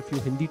appeared in a few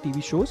Hindi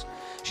TV shows.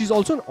 She's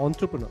also an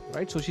entrepreneur,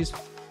 right? So she's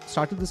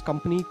started this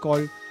company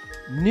called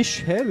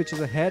Niche Hair, which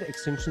is a hair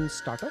extension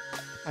startup,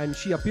 and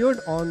she appeared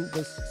on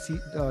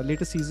the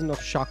latest season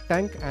of Shark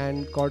Tank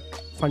and got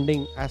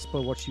funding as per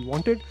what she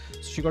wanted.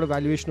 So she got a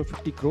valuation of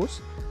 50 crores.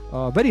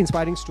 Very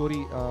inspiring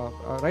story,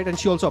 right? And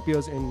she also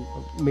appears in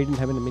Made in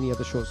Heaven and many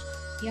other shows.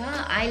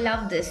 Yeah, I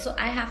love this. So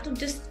I have to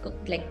just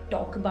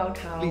talk about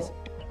how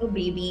Tiger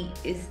Baby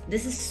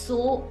this is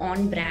so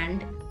on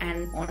brand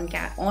and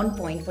on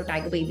point for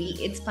Tiger Baby.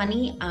 It's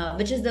funny,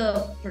 which is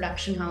the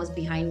production house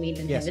behind Made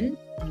in Heaven,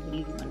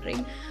 anybody's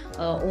wondering,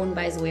 owned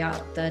by Zoya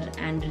Akhtar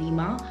and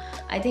Reema.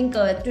 I think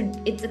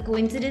it's a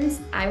coincidence.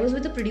 I was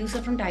with a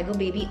producer from Tiger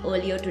Baby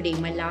earlier today.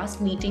 My last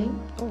meeting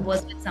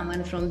was with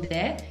someone from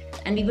there,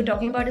 and we were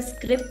talking about a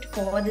script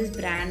for this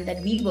brand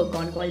that we work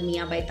on called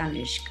Mia by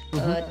Tanishq.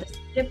 The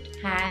script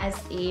has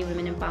a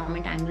women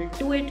empowerment angle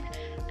to it,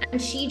 and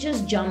she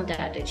just jumped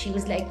at it. She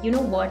was like, you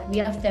know what,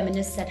 we are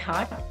feminists at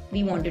heart,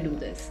 we want to do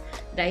this,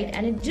 right?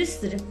 And it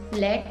just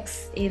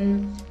reflects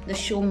in the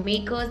show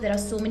makers. There are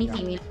so many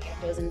female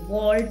characters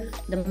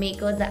involved, the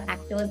makers, the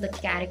actors, the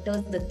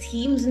characters, the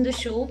themes in the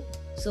show.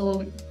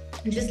 So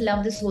I just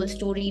love this whole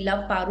story,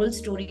 love Parul's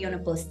story on a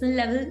personal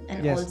level,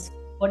 and also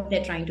what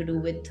they're trying to do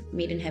with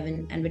Made in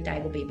Heaven and with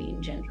Tiger Baby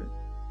in general.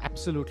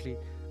 Absolutely.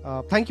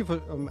 Thank you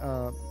for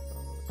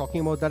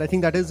talking about that. I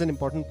think that is an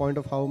important point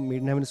of how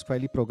Made in Heaven is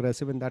fairly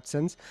progressive in that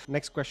sense.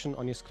 Next question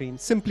on your screen.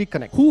 Simply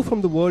connect. Who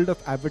from the world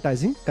of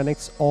advertising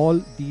connects all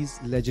these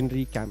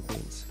legendary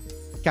campaigns?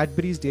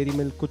 Cadbury's Dairy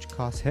Milk Kuch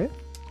Khas Hai,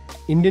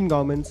 Indian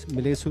government's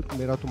Mile Sut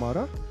Mera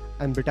Tumhara,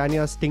 and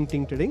Britannia's Ting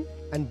Ting Tiding,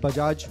 and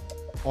Bajaj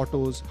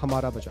Auto's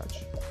Hamara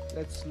Bajaj.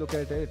 Let's look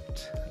at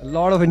it. A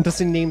lot of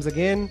interesting names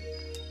again.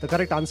 The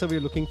correct answer we're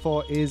looking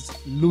for is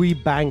Louis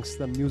Banks,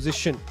 the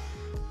musician.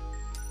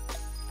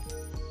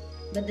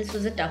 But this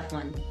was a tough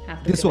one.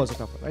 This was a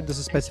tough one, right? This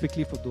is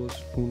specifically for those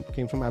who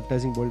came from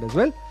advertising world as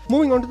well.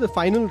 Moving on to the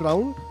final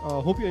round.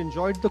 Hope you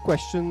enjoyed the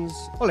questions.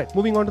 All right,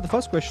 moving on to the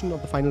first question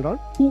of the final round.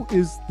 Who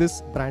is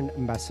this brand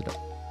ambassador?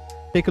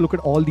 Take a look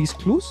at all these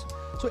clues.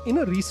 So in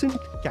a recent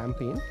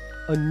campaign,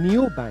 a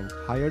neobank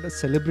hired a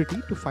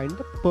celebrity to find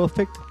the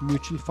perfect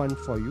mutual fund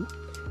for you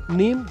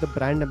name the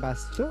brand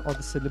ambassador or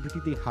the celebrity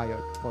they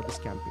hired for this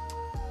campaign.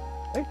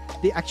 Right?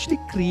 They actually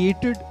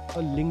created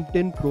a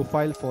LinkedIn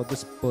profile for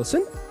this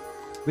person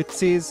which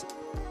says,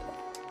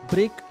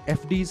 break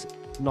FDs,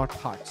 not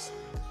hearts.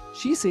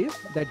 She says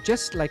that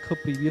just like her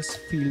previous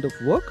field of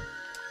work,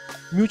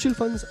 mutual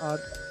funds are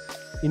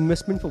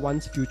investment for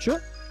one's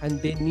future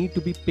and they need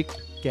to be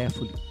picked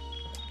carefully.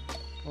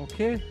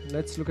 Okay,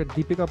 let's look at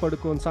Deepika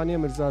Padukone, Sania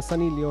Mirza,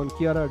 Sunny Leon,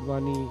 Kiara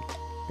Advani.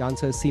 The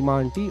answer is Seema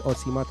Aunty or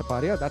Seema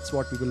Taparia. That's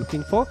what we were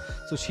looking for.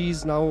 So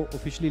she's now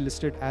officially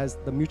listed as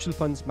the mutual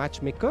funds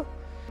matchmaker.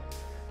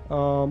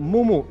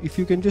 Momo, if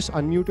you can just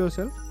unmute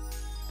yourself.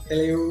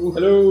 Hello.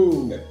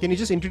 Hello. Can you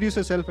just introduce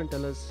yourself and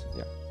tell us?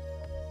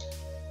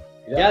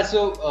 Yeah.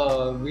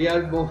 So we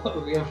are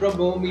from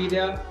Momo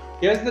Media.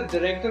 Here's the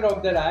director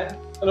of that ad.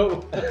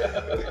 Hello.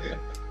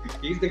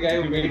 He's the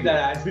guy who made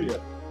that ad. Yeah.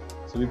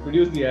 So we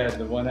produced the ad,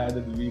 the one ad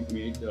that we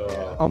made.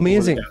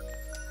 Amazing.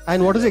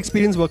 And what was the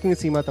experience working with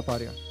Seema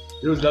Taparia?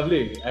 It was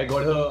lovely. I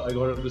got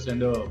her to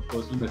send a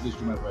personal message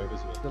to my wife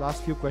as well. The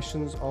last few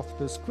questions of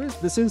this quiz.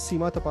 This is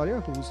Seema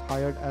Taparia, who's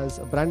hired as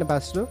a brand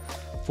ambassador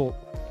for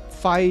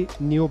Phi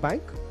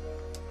Neobank.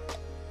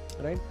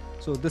 Right.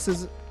 So this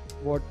is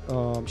what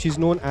she's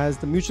known as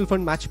the mutual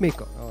fund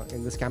matchmaker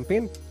in this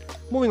campaign.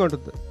 Moving on to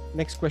the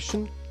next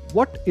question.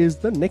 What is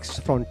the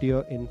next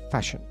frontier in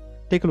fashion?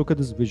 Take a look at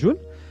this visual.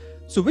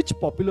 So which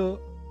popular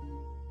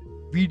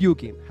video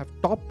game have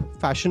top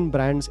fashion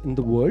brands in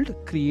the world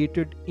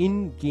created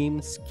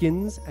in-game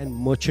skins and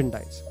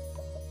merchandise?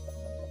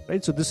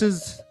 Right. So this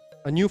is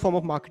a new form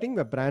of marketing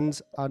where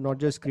brands are not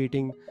just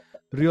creating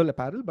real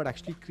apparel, but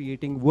actually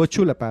creating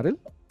virtual apparel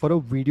for a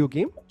video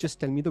game. Just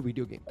tell me the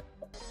video game.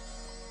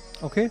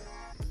 Okay.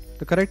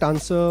 The correct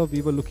answer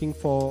we were looking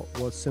for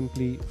was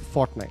simply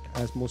Fortnite,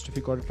 as most of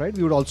you got it right.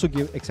 We would also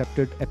give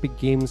accepted Epic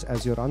Games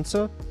as your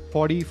answer.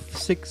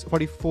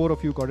 44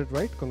 of you got it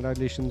right.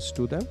 Congratulations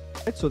to them.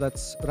 Right, so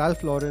that's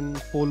Ralph Lauren,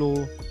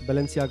 Polo,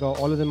 Balenciaga.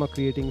 All of them are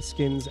creating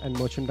skins and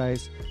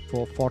merchandise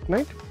for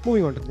Fortnite.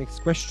 Moving on to the next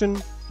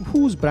question.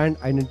 Whose brand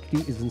identity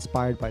is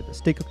inspired by this?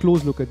 Take a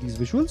close look at these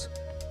visuals.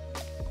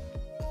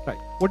 Right.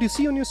 What you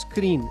see on your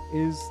screen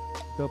is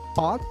the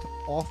path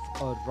of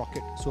a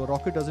rocket. So a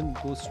rocket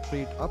doesn't go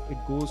straight up, it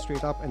goes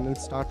straight up and then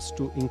starts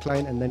to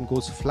incline and then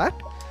goes flat.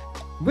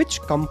 Which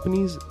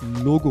company's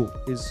logo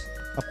is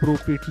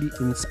appropriately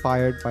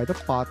inspired by the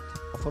path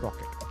of a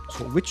rocket?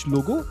 So which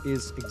logo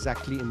is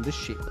exactly in this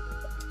shape?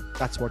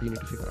 That's what you need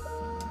to figure out.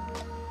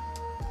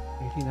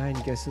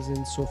 89 guesses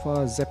in so far.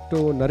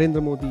 Zepto,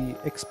 Narendra Modi,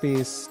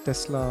 Xspace,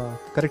 Tesla.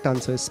 Correct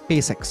answer is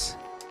SpaceX.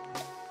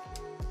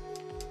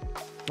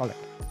 Alright.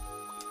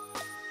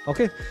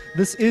 Okay,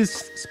 this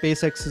is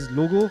SpaceX's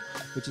logo,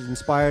 which is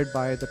inspired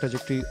by the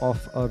trajectory of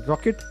a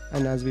rocket.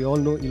 And as we all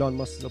know, Elon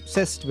Musk is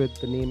obsessed with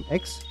the name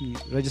X. He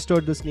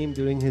registered this name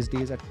during his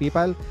days at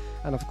PayPal.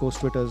 And of course,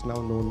 Twitter is now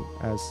known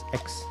as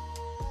X.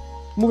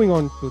 Moving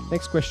on to the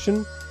next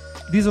question.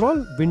 These are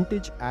all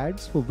vintage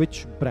ads for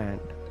which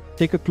brand?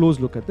 Take a close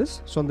look at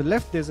this. So on the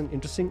left, there's an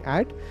interesting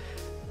ad.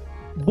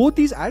 Both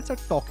these ads are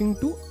talking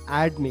to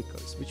ad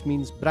makers, which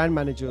means brand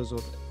managers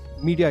or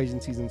media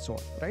agencies and so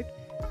on, right?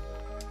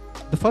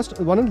 The first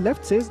one on the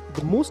left says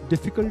the most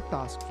difficult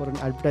task for an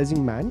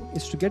advertising man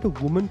is to get a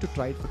woman to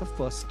try it for the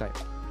first time.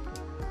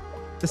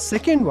 The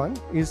second one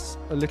is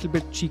a little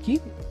bit cheeky,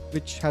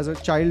 which has a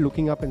child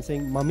looking up and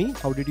saying, "Mummy,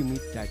 how did you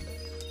meet daddy?"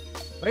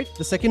 Right?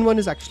 The second one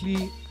is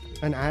actually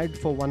an ad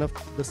for one of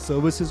the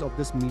services of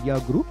this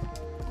media group.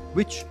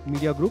 Which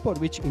media group or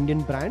which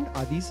Indian brand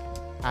are these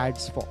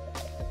ads for?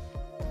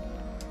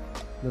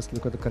 Let's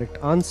look at the correct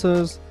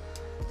answers.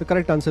 The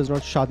correct answer is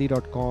not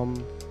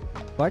Shadi.com,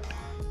 but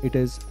it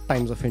is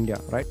Times of India,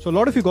 right? So a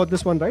lot of you got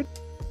this one right.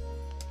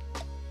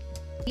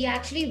 We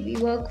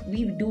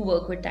do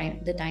work with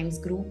the Times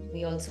Group.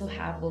 We also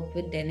have worked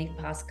with Dainik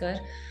Bhaskar.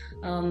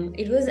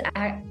 It was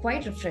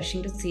quite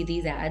refreshing to see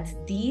these ads.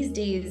 These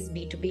days,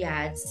 B2B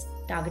ads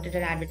targeted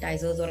at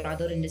advertisers or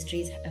other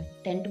industries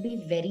tend to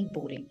be very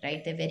boring,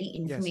 right? They're very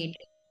informative.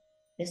 Yes.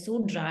 They're so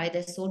dry,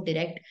 they're so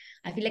direct.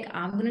 I feel like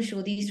I'm going to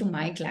show these to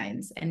my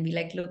clients and be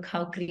like, look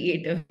how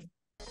creative.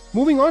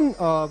 Moving on,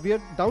 we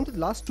are down to the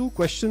last two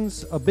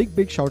questions. A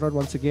big shout out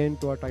once again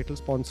to our title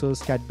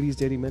sponsors, Cadbury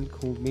Dairy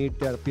Milk, who made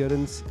their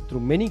appearance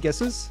through many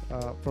guesses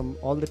from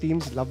all the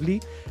teams.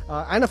 Lovely.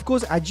 And of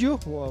course,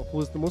 Ajio,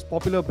 who is the most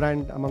popular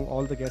brand among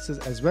all the guesses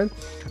as well.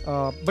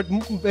 But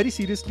very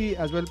seriously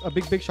as well, a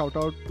big shout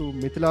out to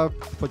Mithila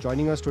for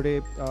joining us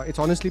today. It's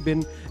honestly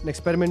been an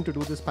experiment to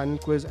do this panel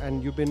quiz,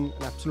 and you've been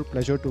an absolute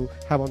pleasure to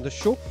have on the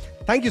show.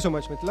 Thank you so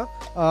much, Mithila.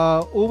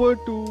 Over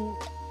to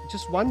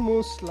just one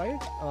more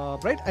slide,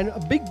 right? And a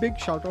big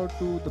shout out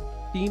to the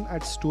team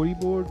at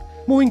Storyboard.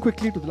 Moving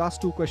quickly to the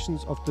last two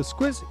questions of this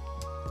quiz.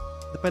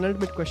 The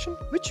penultimate question: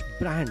 which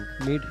brand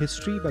made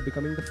history by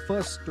becoming the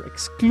first to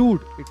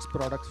exclude its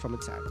products from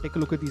its ad? Take a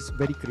look at these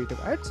very creative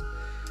ads.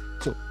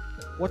 So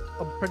what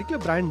a particular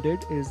brand did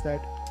is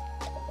that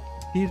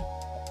he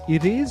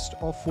erased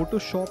or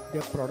photoshopped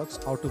their products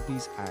out of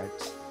these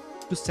ads.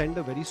 to send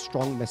a very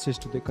strong message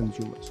to their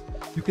consumers.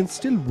 You can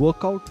still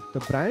work out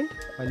the brand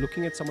by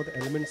looking at some of the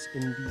elements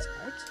in these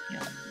ads.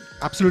 Yeah.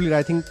 Absolutely.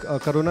 I think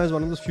Corona is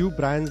one of those few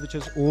brands which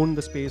has owned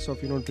the space of,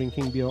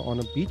 drinking beer on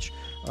a beach.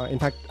 In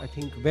fact, I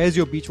think Where's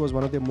Your Beach was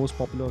one of their most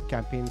popular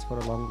campaigns for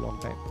a long, long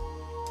time.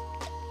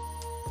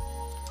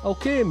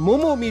 Okay,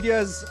 Momo Media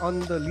is on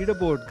the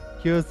leaderboard.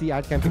 Here's the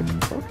ad campaign.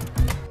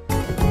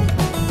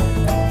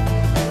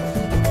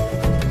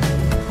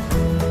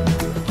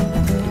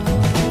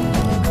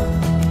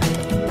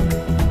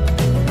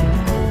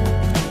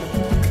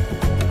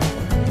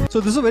 So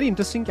this is a very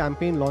interesting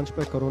campaign launched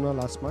by Corona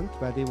last month,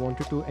 where they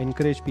wanted to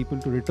encourage people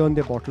to return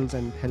their bottles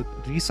and help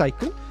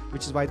recycle,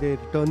 which is why they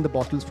return the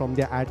bottles from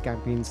their ad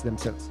campaigns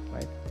themselves,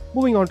 right?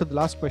 Moving on to the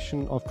last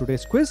question of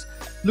today's quiz.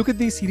 Look at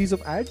these series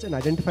of ads and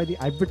identify the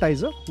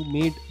advertiser who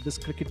made this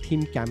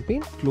cricket-themed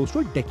campaign close to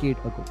a decade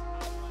ago.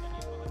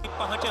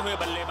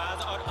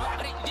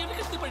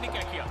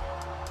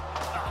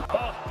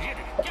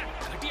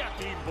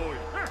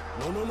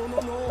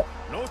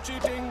 No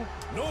cheating,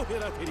 no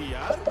hera-pheri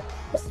yaar.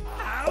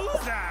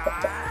 How's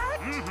that?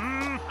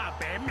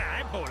 अबे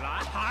मैं बोला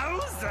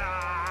how's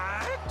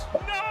that?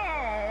 No.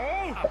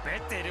 अबे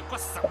तेरे को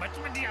समझ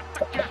में नहीं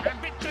आता क्या है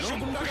बिट्टू? No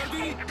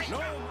गुंडागर्दी.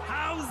 No.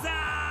 How's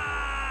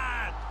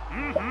that?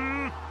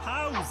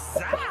 How's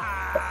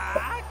that?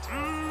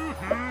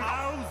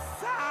 How's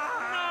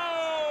that?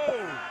 No.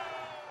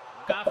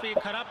 काफी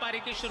खराब पारी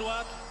की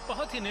शुरुआत,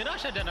 बहुत ही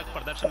निराशाजनक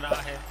प्रदर्शन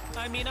रहा है।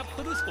 I mean, आप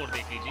खुद स्कोर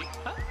देख लीजिए।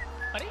 हाँ?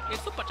 अरे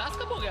 150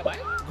 कब हो गया भाई?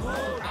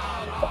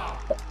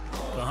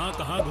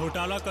 कहाँ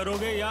घोटाला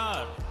करोगे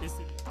यार?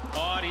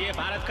 और ये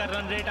भारत का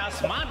रन रेट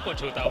आसमान को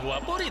छूता हुआ,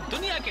 पूरी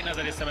दुनिया की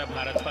नजर इस समय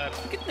भारत पर,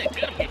 कितने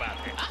गर्व की बात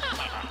है।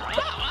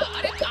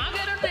 अरे कहाँ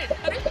गया रन रेट?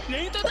 अरे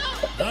नहीं तो था।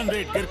 रन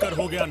रेट गिरकर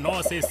हो गया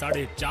 9 से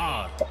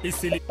 4.5,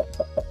 इसलिए।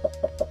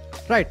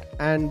 Right,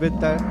 and with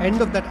the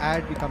end of that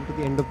ad, we come to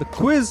the end of the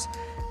quiz.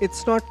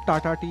 It's not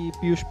Tata Tea,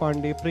 Piyush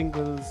Pandey,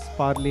 Pringles,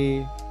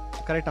 Parle.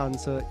 Correct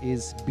answer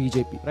is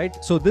BJP, right?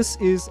 So this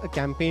is a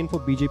campaign for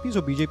BJP.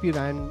 So BJP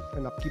ran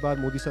an Ab Ki Baar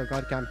Modi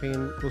Sarkar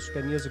campaign close to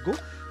 10 years ago,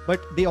 but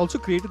they also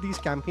created these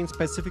campaigns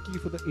specifically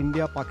for the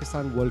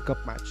India-Pakistan World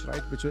Cup match,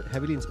 right? Which were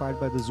heavily inspired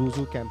by the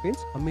Zuzu campaigns.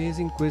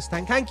 Amazing quiz.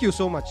 Thank you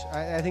so much.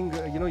 I think,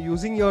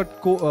 using your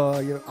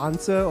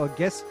answer or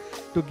guess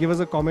to give us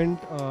a comment,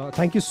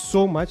 thank you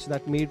so much.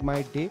 That made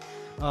my day.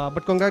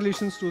 But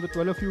congratulations to the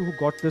 12 of you who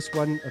got this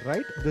one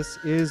right. This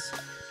is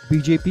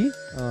BJP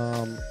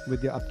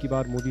with the Ab Ki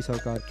Baar Modi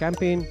Sarkar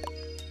campaign.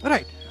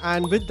 Alright,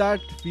 and with that,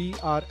 we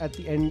are at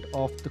the end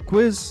of the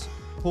quiz.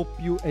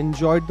 Hope you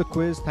enjoyed the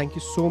quiz. Thank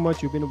you so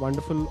much. You've been a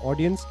wonderful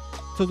audience.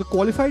 So the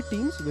qualified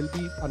teams will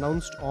be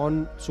announced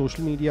on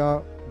social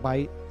media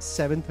by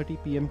 7:30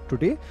 p.m.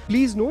 today.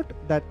 Please note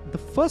that the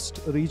first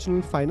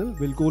regional final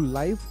will go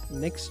live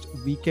next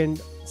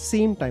weekend,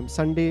 same time,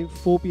 Sunday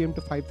 4 p.m.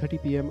 to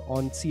 5:30 p.m.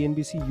 on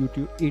CNBC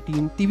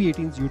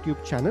TV18's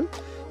YouTube channel,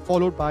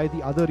 followed by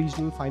the other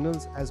regional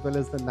finals as well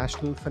as the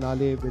national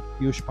finale with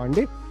Piyush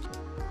Pandey.